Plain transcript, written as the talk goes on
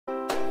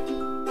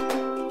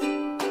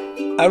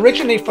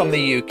Originally from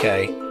the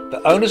UK, the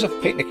owners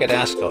of Picnic at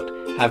Ascot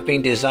have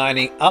been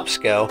designing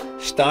upscale,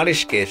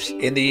 stylish gifts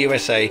in the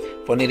USA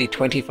for nearly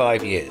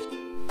 25 years.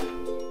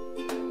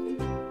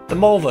 The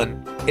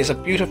Malvern is a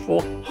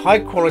beautiful,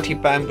 high-quality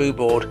bamboo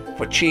board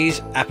for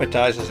cheese,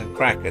 appetizers and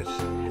crackers,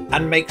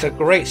 and makes a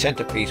great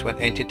centerpiece when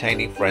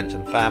entertaining friends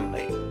and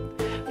family.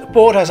 The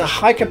board has a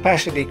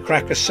high-capacity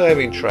cracker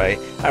serving tray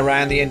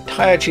around the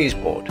entire cheese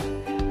board,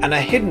 and a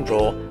hidden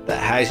drawer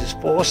that houses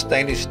 4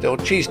 stainless steel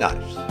cheese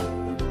knives.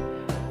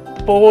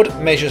 The board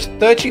measures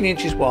 13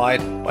 inches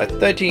wide by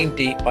 13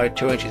 deep by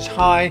 2 inches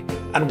high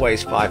and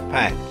weighs 5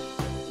 pounds.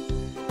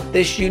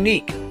 This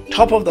unique,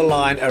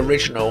 top-of-the-line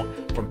original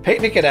from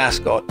Picnic at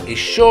Ascot is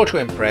sure to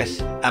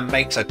impress and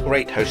makes a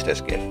great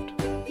hostess gift.